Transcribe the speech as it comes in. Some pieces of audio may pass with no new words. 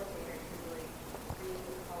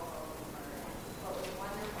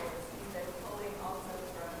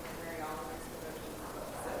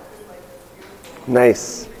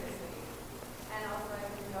Nice. And also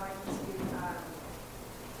I've been going to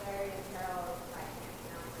Larry and Carol, I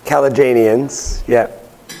can't Calagenians, yeah.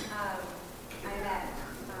 I met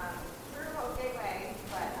through Hope Gateway,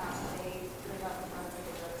 but they live up in front of the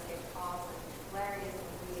real estate calls, and Larry is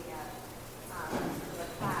leading a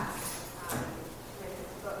class with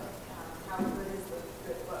his book, How Good is the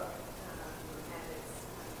Good Book, and it's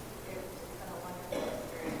been a wonderful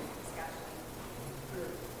experience discussion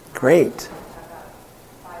group. Great. About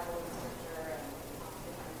Bible and Scripture and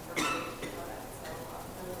different interpretations of it,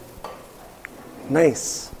 so really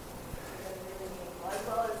Nice. as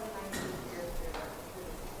well as 19 years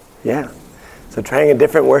through. Yeah. So trying a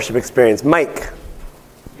different worship experience. Mike.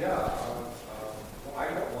 Yeah, well, I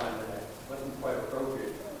got one that wasn't quite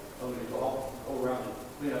appropriate. Somebody to go around and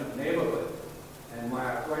clean up the neighborhood, and my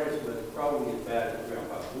arthritis was probably as bad as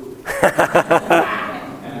Grandpa Bluey.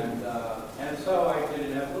 And so I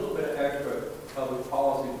did a little bit of extra public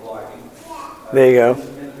policy blocking. There you go.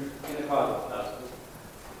 In the cause of justice,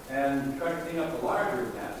 and trying to clean up the larger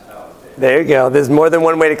mess out there. There you go. There's more than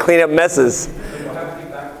one way to clean up messes. So you don't have to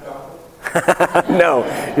get back to chocolate? No,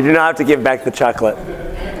 you do not have to give back the chocolate.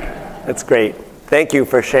 That's great. Thank you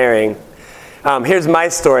for sharing. Here's my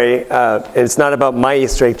story. It's not about my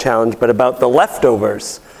Easter egg challenge, but about the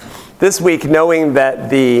leftovers. This week, knowing that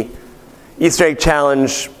the Easter egg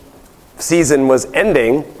challenge season was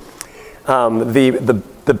ending,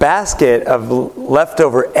 the basket of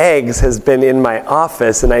leftover eggs has been in my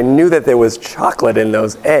office, and I knew that there was chocolate in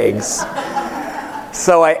those eggs.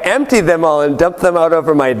 So I emptied them all and dumped them out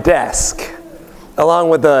over my desk, along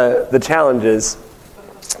with the challenges.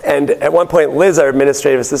 And at one point, Liz, our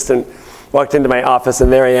administrative assistant, walked into my office,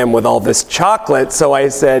 and there I am with all this chocolate. So I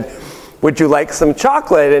said, "Would you like some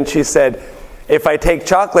chocolate?" And she said, "If I take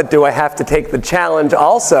chocolate, do I have to take the challenge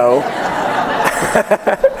also?"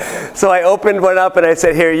 So I opened one up and I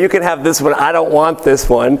said, "Here, you can have this one. I don't want this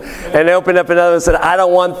one." And I opened up another and said, "I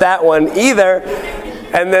don't want that one either."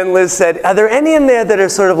 And then Liz said, "Are there any in there that are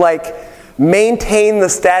sort of like maintain the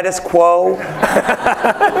status quo?"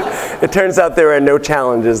 It turns out there are no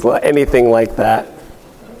challenges, anything like that.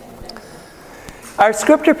 Our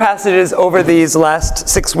scripture passages over these last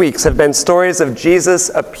 6 weeks have been stories of Jesus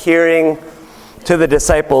appearing to the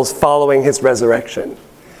disciples following his resurrection.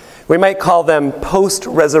 We might call them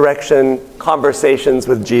post-resurrection conversations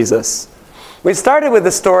with Jesus. We started with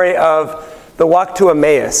the story of the walk to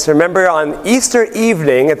Emmaus. Remember, on Easter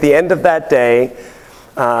evening, at the end of that day,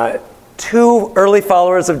 two early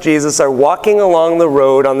followers of Jesus are walking along the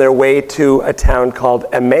road on their way to a town called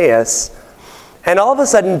Emmaus. And all of a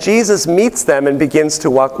sudden, Jesus meets them and begins to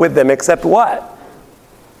walk with them, except what?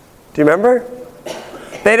 Do you remember?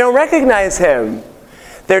 They don't recognize him.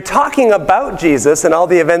 They're talking about Jesus and all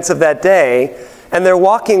the events of that day, and they're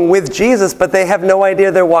walking with Jesus, but they have no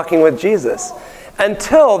idea they're walking with Jesus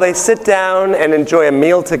until they sit down and enjoy a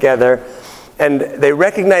meal together, and they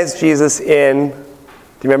recognize Jesus in, do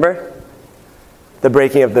you remember? The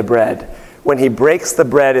breaking of the bread. When he breaks the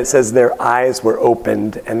bread, it says their eyes were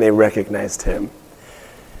opened and they recognized him.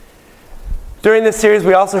 During this series,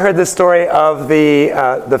 we also heard the story of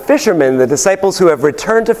the fishermen, the disciples who have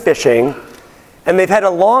returned to fishing, and they've had a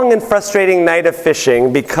long and frustrating night of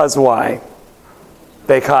fishing because why?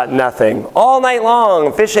 They caught nothing. All night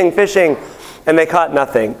long, fishing, and they caught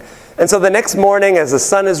nothing. And so the next morning, as the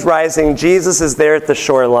sun is rising, Jesus is there at the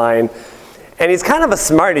shoreline, and he's kind of a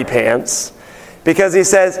smarty pants because he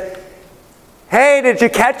says, "Hey, did you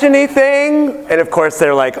catch anything?" And of course,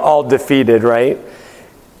 they're like all defeated, right?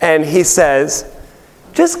 And he says,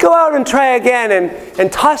 "Just go out and try again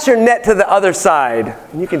and toss your net to the other side."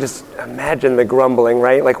 And you can just imagine the grumbling,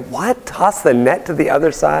 right? Like, what? Toss the net to the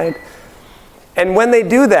other side? And when they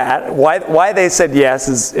do that, why they said yes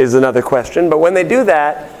is another question. But when they do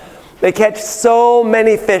that, they catch so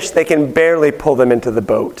many fish they can barely pull them into the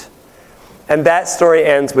boat. And that story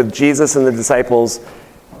ends with Jesus and the disciples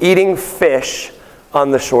eating fish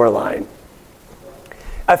on the shoreline.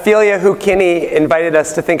 Ophelia Hukini invited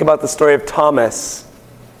us to think about the story of Thomas,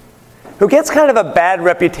 who gets kind of a bad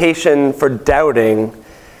reputation for doubting,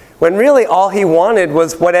 when really all he wanted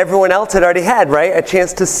was what everyone else had already had, right? A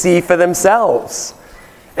chance to see for themselves.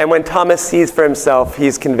 And when Thomas sees for himself,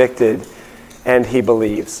 he's convicted and he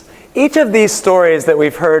believes. Each of these stories that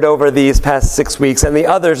we've heard over these past 6 weeks, and the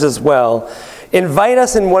others as well, invite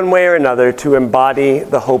us in one way or another to embody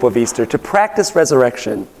the hope of Easter, to practice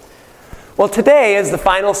resurrection. Well, today is the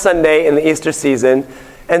final Sunday in the Easter season,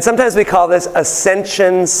 and sometimes we call this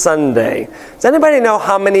Ascension Sunday. Does anybody know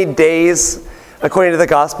how many days, according to the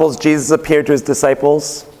Gospels, Jesus appeared to his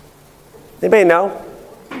disciples? Anybody know?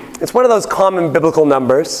 It's one of those common biblical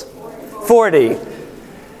numbers. 40.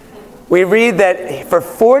 We read that for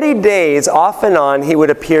 40 days, off and on, he would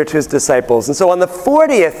appear to his disciples. And so on the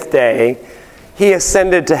 40th day, he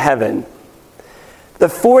ascended to heaven. The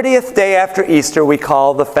 40th day after Easter, we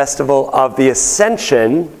call the festival of the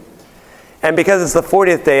Ascension. And because it's the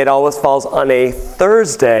 40th day, it always falls on a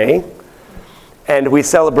Thursday. And we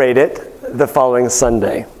celebrate it the following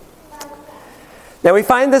Sunday. Now we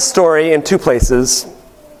find this story in two places.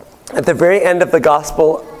 At the very end of the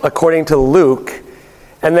Gospel according to Luke,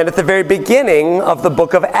 and then at the very beginning of the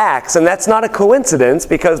book of Acts. And that's not a coincidence,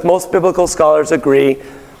 because most biblical scholars agree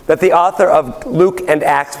that the author of Luke and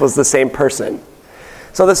Acts was the same person.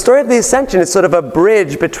 So the story of the Ascension is sort of a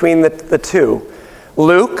bridge between the two.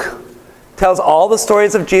 Luke tells all the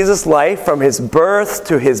stories of Jesus' life, from his birth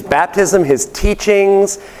to his baptism, his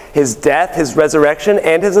teachings, his death, his resurrection,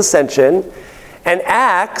 and his ascension. And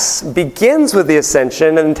Acts begins with the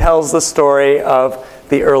Ascension and tells the story of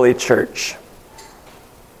the early church.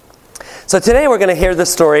 So today we're going to hear the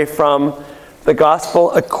story from the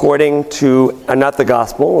Gospel according to, not the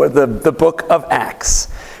Gospel, or the book of Acts,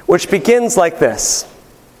 which begins like this.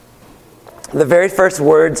 The very first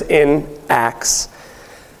words in Acts,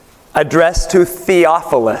 addressed to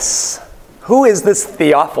Theophilus. Who is this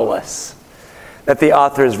Theophilus that the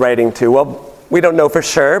author is writing to? Well, we don't know for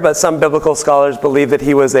sure, but some biblical scholars believe that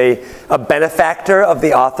he was a benefactor of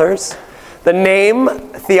the authors. The name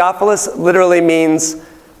Theophilus literally means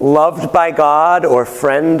loved by God or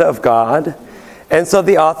friend of God. And so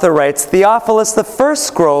the author writes, Theophilus, the first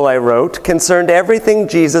scroll I wrote concerned everything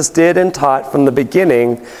Jesus did and taught from the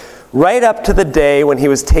beginning, right up to the day when he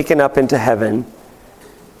was taken up into heaven.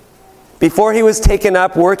 Before he was taken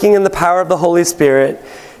up, working in the power of the Holy Spirit,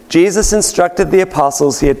 Jesus instructed the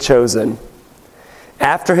apostles he had chosen.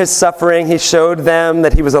 After his suffering, he showed them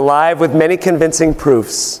that he was alive with many convincing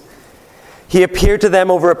proofs. He appeared to them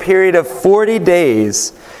over a period of 40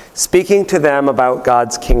 days, speaking to them about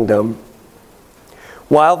God's kingdom.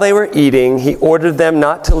 While they were eating, he ordered them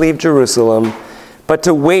not to leave Jerusalem, but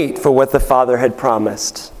to wait for what the Father had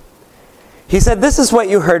promised. He said, "This is what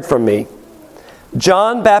you heard from me.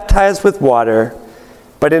 John baptized with water,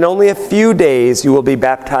 but in only a few days you will be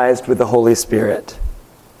baptized with the Holy Spirit."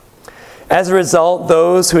 As a result,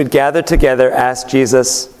 those who had gathered together asked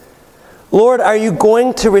Jesus, "Lord, are you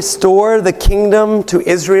going to restore the kingdom to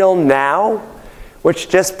Israel now?" Which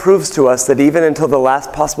just proves to us that even until the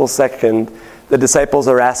last possible second, the disciples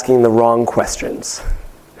are asking the wrong questions.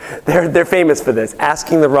 They're famous for this,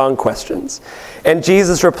 asking the wrong questions. And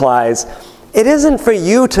Jesus replies, "It isn't for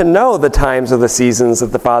you to know the times or the seasons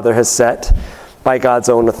that the Father has set by God's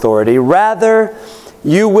own authority. Rather,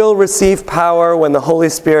 you will receive power when the Holy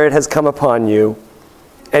Spirit has come upon you.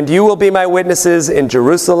 And you will be my witnesses in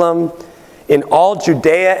Jerusalem, in all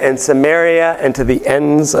Judea and Samaria, and to the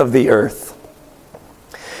ends of the earth."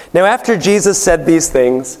 Now after Jesus said these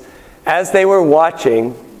things, as they were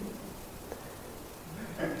watching,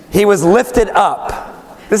 he was lifted up.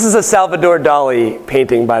 This is a Salvador Dali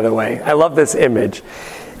painting, by the way. I love this image.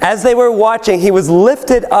 As they were watching, he was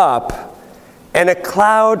lifted up, and a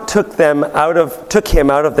cloud took him out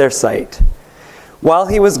of their sight. While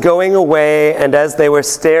he was going away, and as they were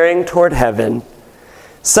staring toward heaven,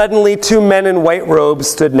 suddenly 2 men in white robes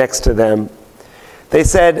stood next to them. They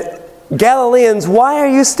said, "Galileans, why are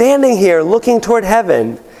you standing here looking toward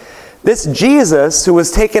heaven? This Jesus, who was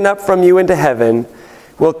taken up from you into heaven,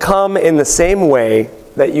 will come in the same way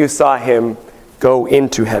that you saw him go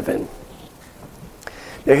into heaven."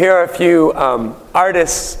 Now here are a few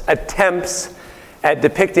artists' attempts at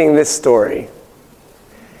depicting this story.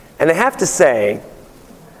 And I have to say,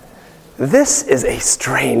 this is a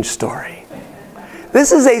strange story.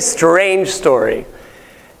 This is a strange story.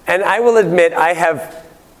 And I will admit, I have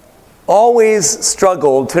always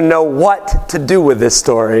struggled to know what to do with this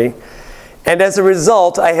story. And as a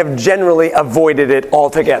result, I have generally avoided it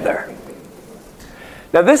altogether.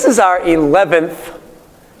 Now, this is our 11th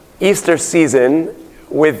Easter season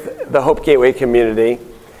with the Hope Gateway community.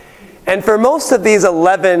 And for most of these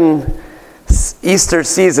 11 Easter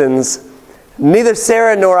seasons, neither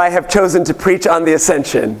Sarah nor I have chosen to preach on the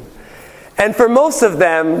Ascension. And for most of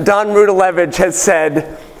them, Don Rudalevich has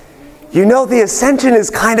said, "You know, the Ascension is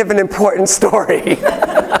kind of an important story."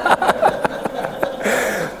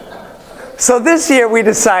 So this year we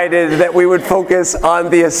decided that we would focus on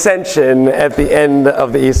the Ascension at the end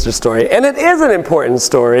of the Easter story. And it is an important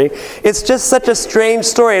story. It's just such a strange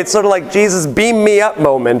story. It's sort of like Jesus beam me up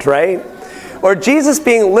moment, right? Or Jesus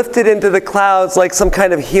being lifted into the clouds like some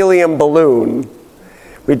kind of helium balloon.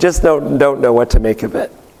 We just don't know what to make of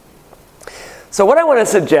it. So what I want to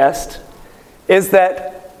suggest is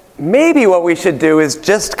that maybe what we should do is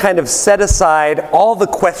just kind of set aside all the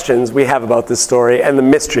questions we have about this story and the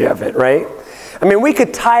mystery of it, right? I mean, we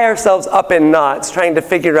could tie ourselves up in knots trying to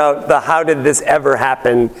figure out the how did this ever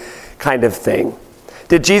happen kind of thing.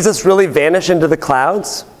 Did Jesus really vanish into the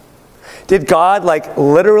clouds? Did God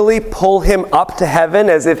literally pull him up to heaven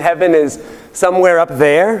as if heaven is somewhere up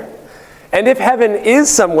there? And if heaven is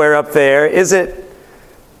somewhere up there, is it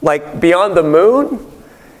beyond the moon?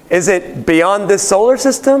 Is it beyond this solar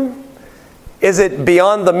system? Is it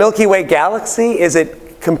beyond the Milky Way galaxy? Is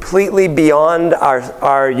it completely beyond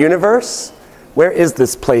our universe? Where is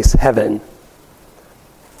this place, heaven?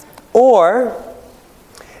 Or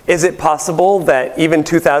is it possible that even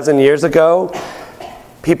 2,000 years ago,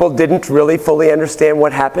 people didn't really fully understand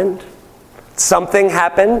what happened? Something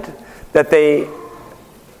happened that they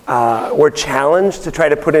were challenged to try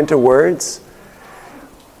to put into words?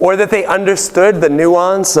 Or that they understood the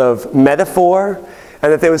nuance of metaphor,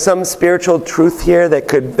 and that there was some spiritual truth here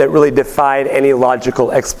that really defied any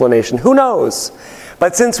logical explanation? Who knows?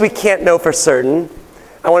 But since we can't know for certain,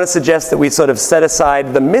 I want to suggest that we sort of set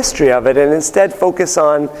aside the mystery of it and instead focus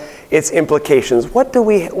on its implications. What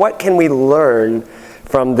can we learn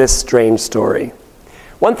from this strange story?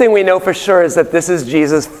 One thing we know for sure is that this is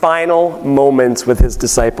Jesus' final moments with his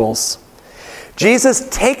disciples. Jesus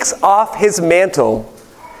takes off his mantle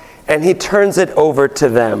and he turns it over to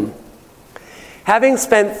them. Having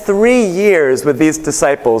spent 3 years with these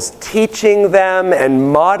disciples, teaching them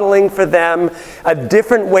and modeling for them a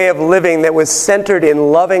different way of living that was centered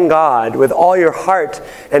in loving God with all your heart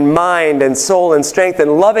and mind and soul and strength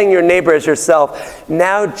and loving your neighbor as yourself,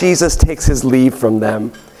 now Jesus takes his leave from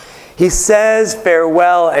them. He says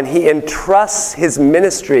farewell and he entrusts his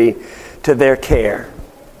ministry to their care.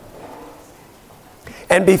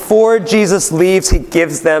 And before Jesus leaves, he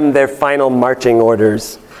gives them their final marching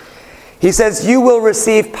orders. He says, "You will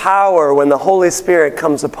receive power when the Holy Spirit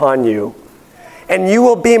comes upon you, and you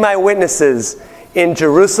will be my witnesses in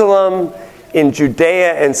Jerusalem, in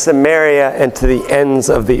Judea and Samaria, and to the ends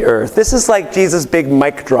of the earth." This is like Jesus' big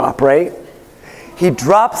mic drop, right? He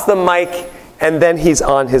drops the mic, and then he's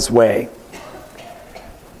on his way.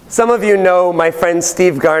 Some of you know my friend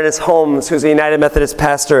Steve Garnis Holmes, who's a United Methodist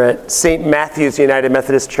pastor at St. Matthew's United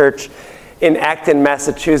Methodist Church in Acton,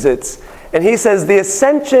 Massachusetts. And he says the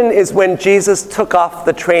ascension is when Jesus took off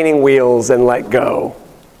the training wheels and let go.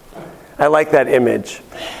 I like that image.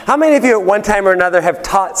 How many of you at one time or another have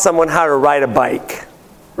taught someone how to ride a bike,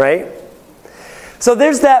 right? So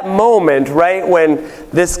there's that moment, right, when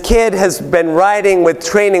this kid has been riding with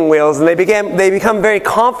training wheels and they become very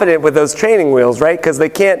confident with those training wheels, right? Because they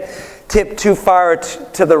can't tip too far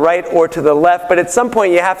to the right or to the left. But at some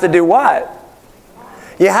point you have to do what?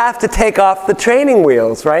 You have to take off the training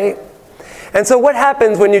wheels, right? And so what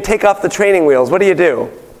happens when you take off the training wheels? What do?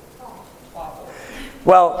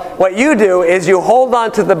 Well, what you do is you hold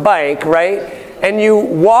on to the bike, right? And you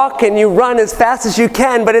walk and you run as fast as you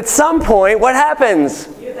can, but at some point, what happens?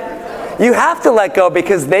 You have to let go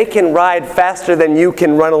because they can ride faster than you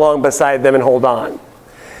can run along beside them and hold on.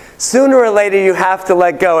 Sooner or later, you have to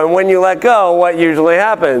let go. And when you let go, what usually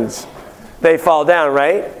happens? They fall down,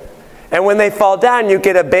 right? And when they fall down, you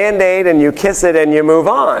get a Band-Aid and you kiss it and you move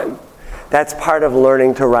on. That's part of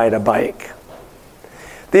learning to ride a bike.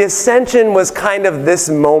 The ascension was kind of this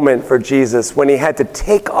moment for Jesus when he had to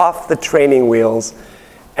take off the training wheels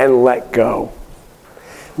and let go.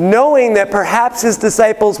 Knowing that perhaps his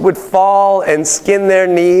disciples would fall and skin their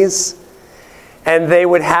knees, and they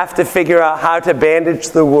would have to figure out how to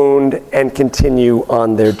bandage the wound and continue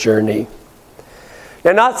on their journey.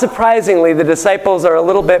 Now, not surprisingly, the disciples are a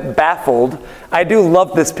little bit baffled. I do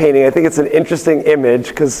love this painting. I think it's an interesting image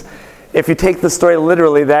because if you take the story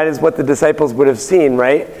literally, that is what the disciples would have seen,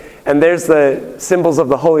 right? And there's the symbols of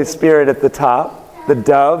the Holy Spirit at the top, the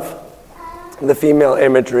dove, the female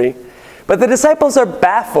imagery. But the disciples are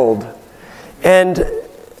baffled. And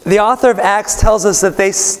the author of Acts tells us that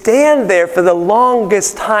they stand there for the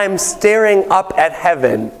longest time staring up at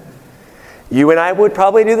heaven. You and I would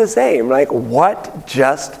probably do the same. Like, what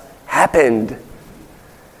just happened?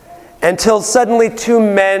 Until suddenly 2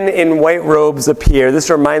 men in white robes appear. This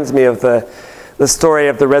reminds me of the story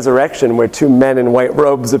of the resurrection where 2 men in white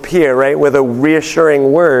robes appear, right, with a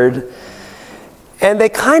reassuring word. And they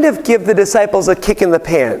kind of give the disciples a kick in the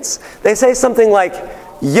pants. They say something like,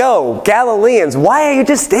 "Yo, Galileans, why are you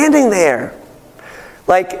just standing there?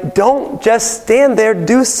 Like, don't just stand there,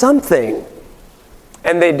 do something."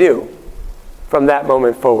 And they do from that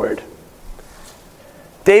moment forward.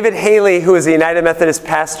 David Haley, who is a United Methodist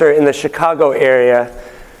pastor in the Chicago area,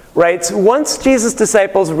 writes, "Once Jesus'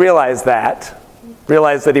 disciples realized that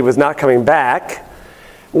he was not coming back,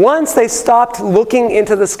 Once they stopped looking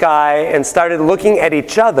into the sky and started looking at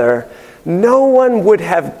each other, no one would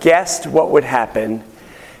have guessed what would happen.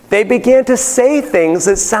 They began to say things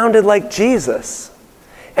that sounded like Jesus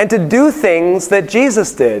and to do things that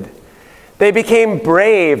Jesus did. They became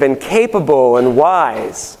brave and capable and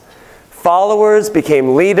wise. Followers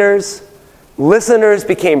became leaders. Listeners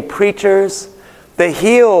became preachers. The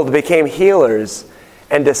healed became healers.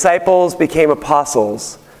 And disciples became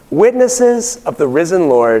apostles, witnesses of the risen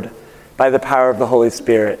Lord by the power of the Holy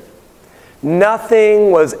Spirit.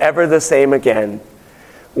 Nothing was ever the same again.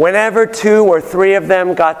 Whenever 2 or 3 of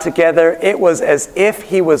them got together, it was as if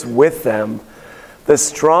he was with them, the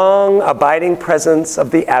strong, abiding presence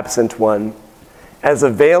of the absent one, as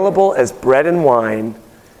available as bread and wine,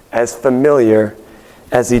 as familiar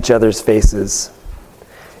as each other's faces.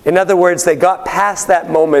 In other words, they got past that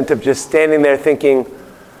moment of just standing there thinking,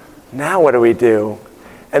 now what do we do?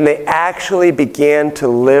 And they actually began to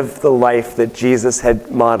live the life that Jesus had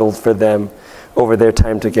modeled for them over their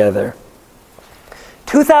time together.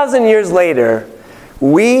 2,000 years later,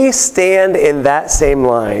 we stand in that same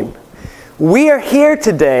line. We are here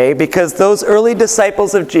today because those early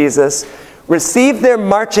disciples of Jesus received their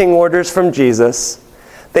marching orders from Jesus.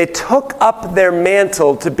 They took up their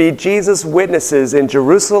mantle to be Jesus' witnesses in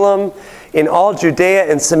Jerusalem, in all Judea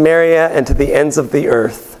and Samaria, and to the ends of the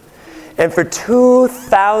earth. And for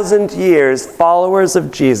 2,000 years, followers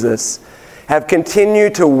of Jesus have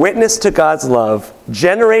continued to witness to God's love,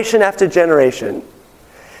 generation after generation,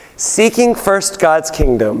 seeking first God's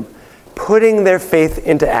kingdom, putting their faith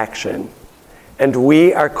into action. And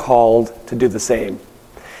we are called to do the same.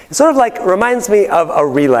 It sort of like reminds me of a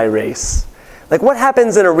relay race. Like, what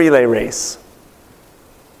happens in a relay race?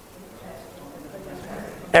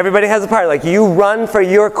 Everybody has a part. Like, you run for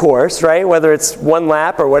your course, right? Whether it's 1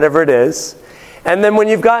 lap or whatever it is. And then when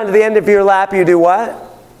you've gotten to the end of your lap, you do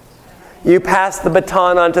what? You pass the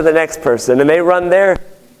baton on to the next person, and they run their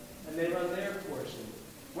portion.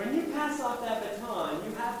 When you pass off that baton,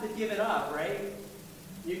 you have to give it up, right?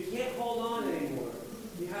 You can't hold on anymore.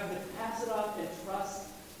 You have to pass it off and trust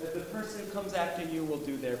that the person who comes after you will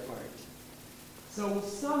do their part. So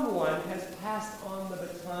someone has passed on the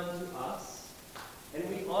baton to us, and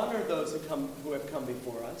we honor those who have come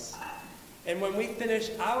before us. And when we finish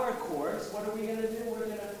our course, what are we going to do? We're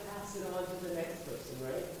going to pass it on to the next person,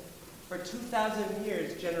 right? For 2,000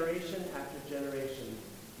 years, generation after generation,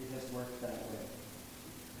 it has worked that way.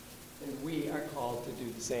 And we are called to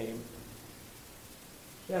do the same.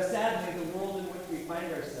 Now, sadly, the world in which we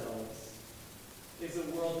find ourselves is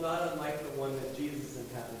a world not unlike the one that Jesus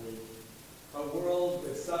inhabited. A world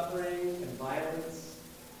with suffering and violence,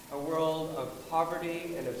 a world of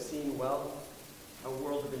poverty and obscene wealth, a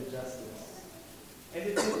world of injustice. And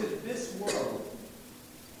it's into this world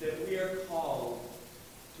that we are called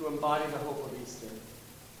to embody the hope of Easter,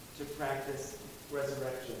 to practice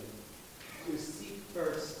resurrection, to seek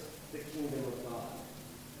first the kingdom of God,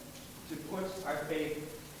 to put our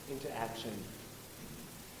faith into action.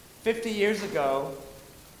 50 years ago,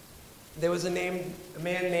 there was a man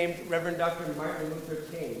named Reverend Dr. Martin Luther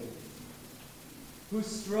King, who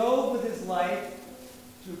strove with his life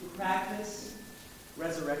to practice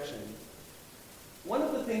resurrection. One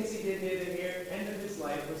of the things he did near the end of his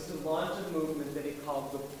life was to launch a movement that he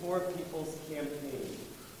called the Poor People's Campaign.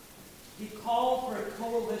 He called for a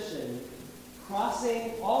coalition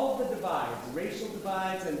crossing all of the divides, racial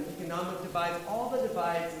divides and economic divides, all the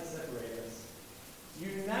divides that separate us,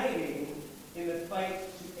 uniting in the fight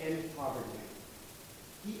to end poverty.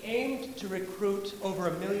 He aimed to recruit over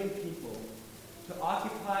 1 million people to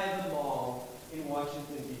occupy the mall in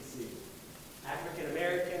Washington, D.C. African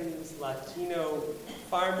Americans, Latino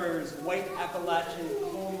farmers, white Appalachian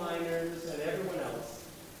coal miners, and everyone else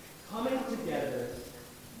coming together,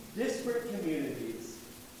 disparate communities,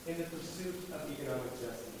 in the pursuit of economic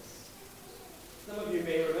justice. Some of you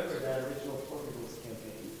may remember that original Poor People's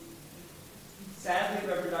Campaign. Sadly,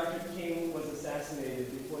 Reverend Dr. King was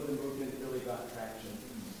assassinated before the movement really got traction.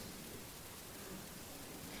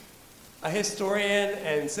 A historian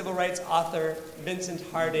and civil rights author, Vincent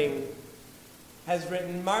Harding, has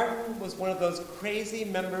written, Martin was one of those crazy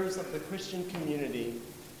members of the Christian community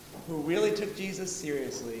who really took Jesus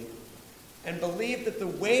seriously and believed that the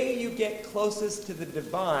way you get closest to the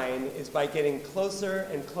divine is by getting closer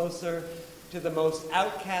and closer to the most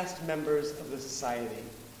outcast members of the society.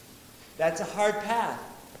 That's a hard path,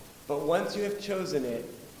 but once you have chosen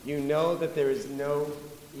it, you know that there is no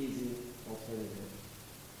easy alternative.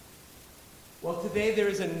 Well, today there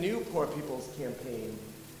is a new Poor People's Campaign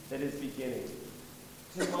that is beginning.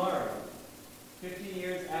 Tomorrow, 50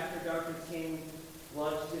 years after Dr. King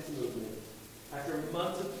launched his movement, after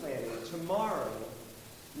months of planning, tomorrow,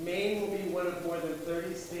 Maine will be one of more than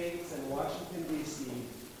 30 states and Washington, D.C.,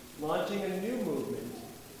 launching a new movement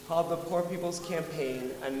called the Poor People's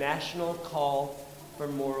Campaign, a national call for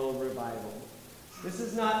moral revival. This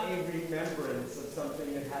is not a remembrance of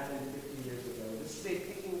something that happened 50 years ago. This is a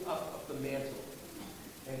picking up of the mantle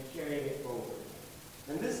and carrying it forward.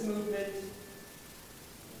 And this movement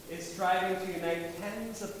is striving to unite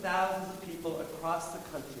tens of thousands of people across the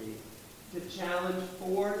country to challenge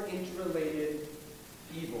 4 interrelated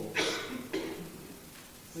evils: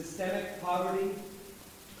 systemic poverty,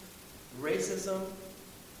 racism,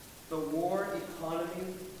 the war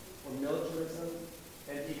economy or militarism,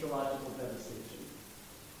 and ecological devastation.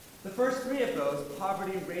 The first 3 of those,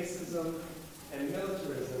 poverty, racism, and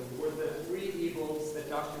militarism, were the 3 evils that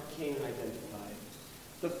Dr. King identified.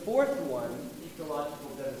 The 4th one,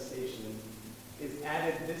 ecological devastation, is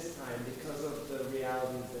added this time because of the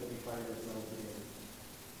realities that we find ourselves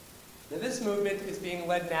in. Now, this movement is being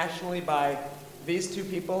led nationally by these 2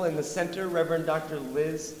 people in the center, Reverend Dr.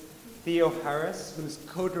 Liz Theoharis, who's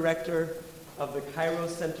co-director of the Cairo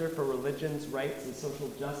Center for Religions, Rights, and Social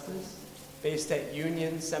Justice, based at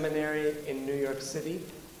Union Seminary in New York City.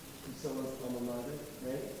 Someone's alma mater,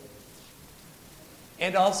 right?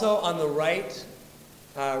 And also on the right,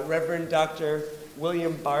 Reverend Dr.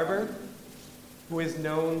 William Barber, who is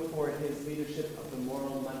known for his leadership of the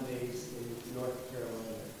Moral Mondays in North Carolina.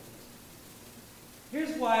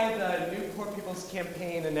 Here's why the new Poor People's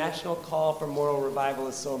Campaign, a national call for moral revival,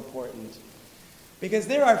 is so important. Because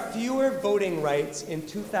there are fewer voting rights in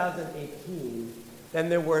 2018 than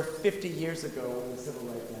there were 50 years ago when the Civil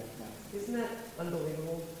Rights Act passed. Isn't that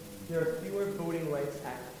unbelievable? There are fewer voting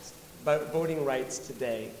rights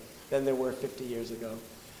today than there were 50 years ago.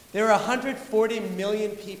 There are 140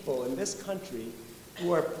 million people in this country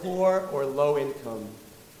who are poor or low income.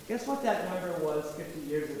 Guess what that number was 50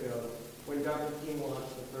 years ago when Dr. King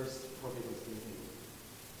launched the first Poor People's Campaign?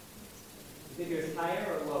 You think it was higher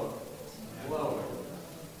or lower? Lower.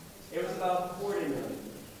 It was about 40 million.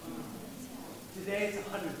 Today it's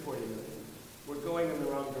 140 million. We're going in the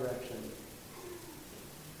wrong direction.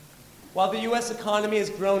 While the U.S. economy has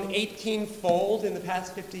grown 18-fold in the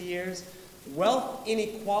past 50 years, wealth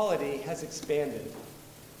inequality has expanded.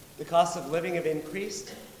 The costs of living have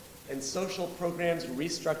increased, and social programs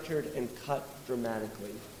restructured and cut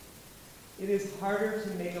dramatically. It is harder to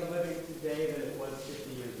make a living today than it was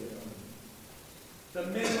 50 years ago. The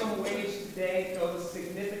minimum wage today goes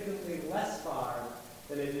significantly less far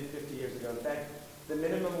than it did 50 years ago. In fact, the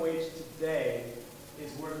minimum wage today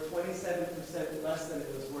is worth 27% less than it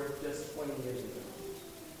was worth just 20 years ago.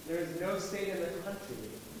 There is no state in the country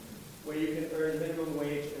where you can earn minimum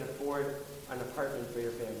wage and afford an apartment for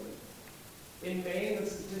your family. In Maine, the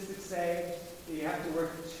statistics say that you have to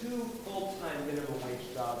work 2 full-time minimum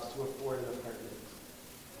wage jobs to afford an apartment.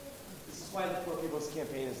 This is why the Poor People's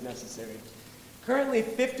Campaign is necessary. Currently,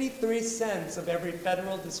 53 cents of every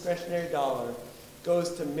federal discretionary dollar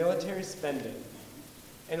goes to military spending,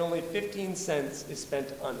 and only 15 cents is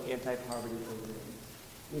spent on anti-poverty programs.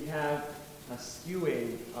 We have a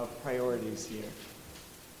skewing of priorities here.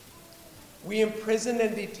 We imprison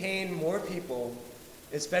and detain more people,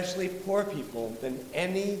 especially poor people, than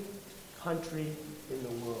any country in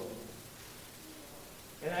the world.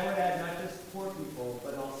 And I would add not just poor people,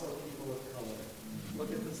 but also people of color.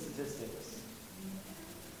 Look at the statistics.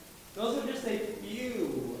 Those are just a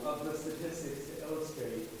few of the statistics to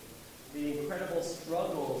illustrate the incredible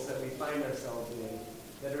struggles that we find ourselves in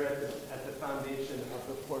that are at the foundation of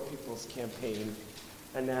the Poor People's Campaign,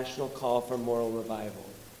 a national call for moral revival.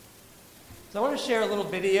 So I want to share a little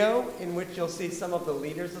video in which you'll see some of the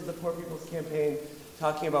leaders of the Poor People's Campaign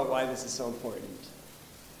talking about why this is so important.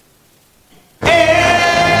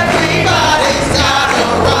 Everybody's got a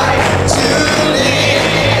right to live.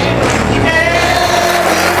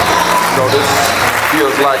 So this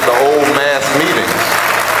feels like the old mass meetings.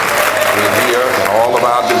 We're here, and all of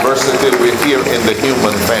our diversity, we're here in the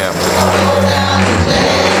human family.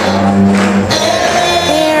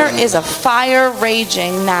 There is a fire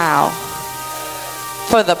raging now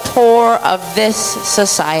for the poor of this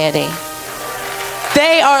society.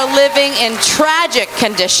 They are living in tragic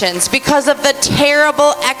conditions because of the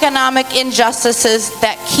terrible economic injustices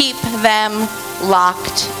that keep them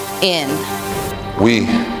locked in. We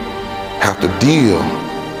have to deal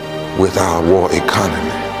with our war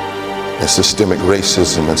economy and systemic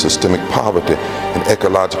racism and systemic poverty and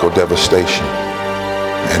ecological devastation.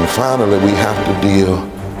 And finally, we have to deal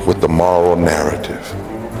with the moral narrative.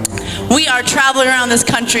 We are traveling around this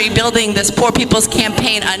country building this Poor People's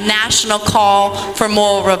Campaign, a national call for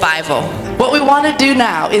moral revival. What we want to do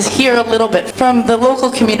now is hear a little bit from the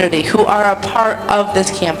local community who are a part of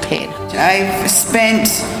this campaign. I've spent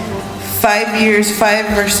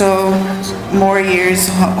 5 or so more years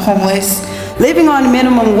homeless. Living on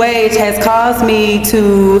minimum wage has caused me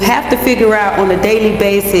to have to figure out on a daily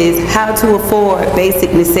basis how to afford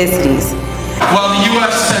basic necessities. While the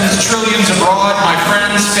U.S. sends trillions abroad, my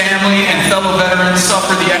friends, family, and fellow veterans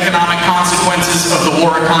suffer the economic consequences of the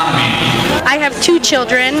war economy. I have 2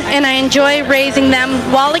 children, and I enjoy raising them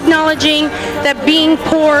while acknowledging that being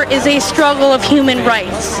poor is a struggle of human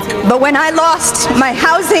rights. But when I lost my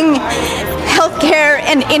housing, healthcare,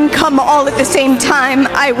 and income all at the same time,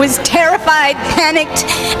 I was terrified, panicked.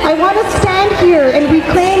 I want to stand here and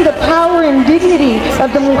reclaim the power and dignity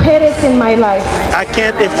of the mujeres in my life. I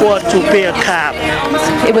can't afford to pay a cab.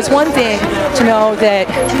 It was one thing to know that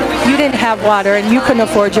you didn't have water and you couldn't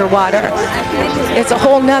afford your water. It's a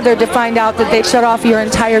whole nother to find out that they shut off your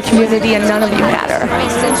entire community and none of you matter.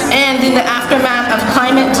 And in the aftermath of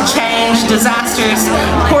climate change disasters,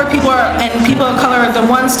 poor people and people of color are the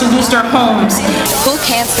ones to lose their homes. Who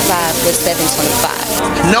can't survive with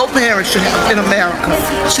 $7.25? No parent should have in America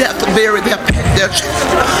should have to bury their child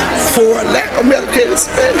for a lack of medical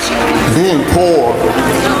expense. Being poor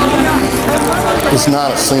is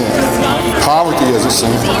not a sin. Poverty is a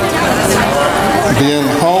sin. Being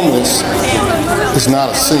homeless is not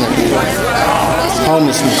a sin.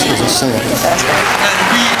 Homelessness is a sin. And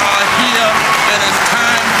we are here, and it's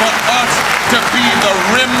time for us to be the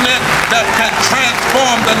remnant that can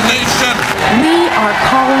transform the nation. We are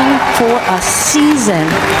calling for a season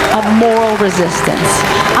of moral resistance,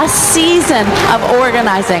 a season of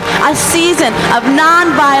organizing, a season of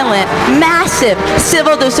nonviolent, massive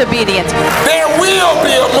civil disobedience. There will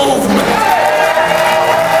be a movement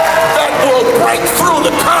that will break through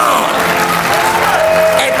the con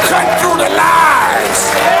and cut through the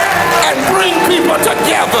lies and bring people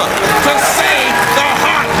together to save the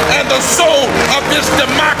heart and the soul of this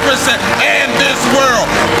democracy and this world.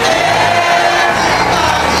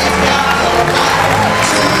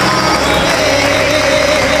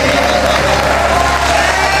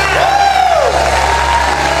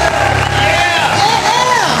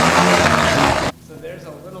 So there's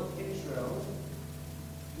a little intro.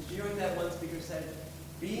 Did you hear what that one speaker said?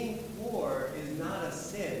 Being poor is not a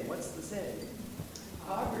sin. What's the sin?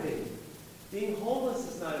 Poverty. Being homeless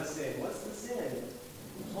is not a sin. What's the sin?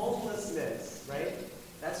 Homelessness, right?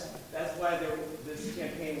 That's why this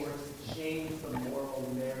campaign works to change the moral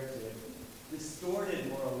narrative, distorted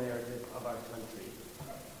moral narrative of our country.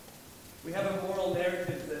 We have a moral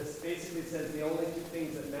narrative that basically says the only 2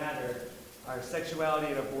 things that matter are sexuality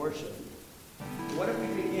and abortion. What if we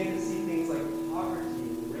begin to see things like poverty,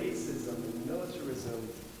 and racism, and militarism,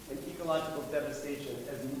 and ecological devastation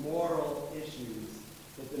as moral issues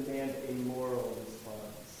that demand a moral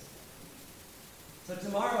response? So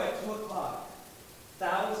tomorrow at 2 o'clock,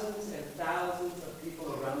 thousands and thousands of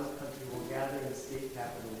people around the country will gather in the state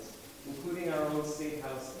capitals, including our own State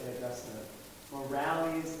House in Augusta, for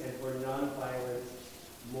rallies and for nonviolent,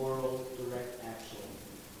 moral, direct action.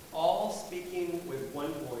 All speaking with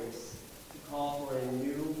one voice to call for a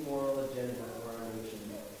new moral agenda for our nation.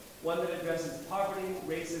 One that addresses poverty,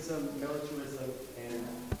 racism, militarism, and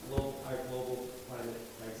our global climate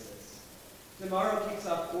crisis. Tomorrow kicks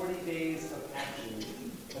off 40 days of action,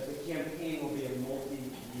 but the campaign will be a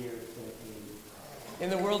multi-year campaign. In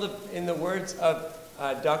the words of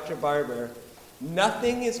Dr. Barber,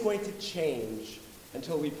 nothing is going to change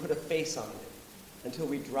until we put a face on it, until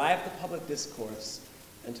we drive the public discourse,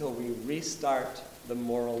 until we restart the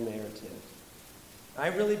moral narrative. I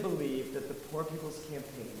really believe that the Poor People's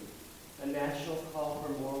Campaign, a national call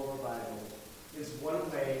for moral revival, is one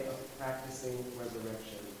way of practicing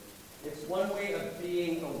resurrection. It's one way of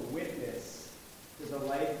being a witness to the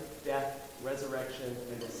life, death, resurrection,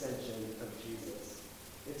 and ascension of Jesus.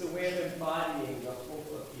 It's a way of embodying the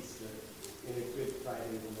hope of Easter in a Good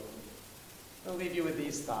Friday world. I'll leave you with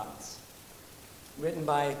these thoughts. Written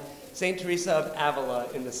by St. Teresa of Avila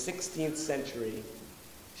in the 16th century.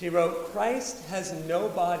 She wrote, "Christ has no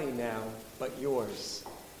body now but yours.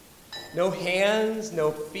 No hands,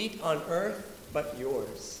 no feet on earth but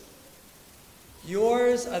yours.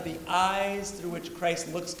 Yours are the eyes through which Christ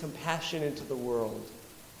looks compassion into the world.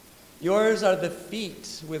 Yours are the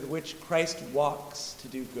feet with which Christ walks to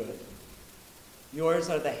do good. Yours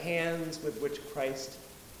are the hands with which Christ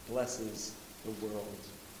blesses the world."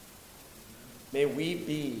 May we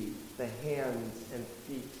be the hands and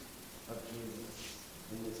feet of Jesus in this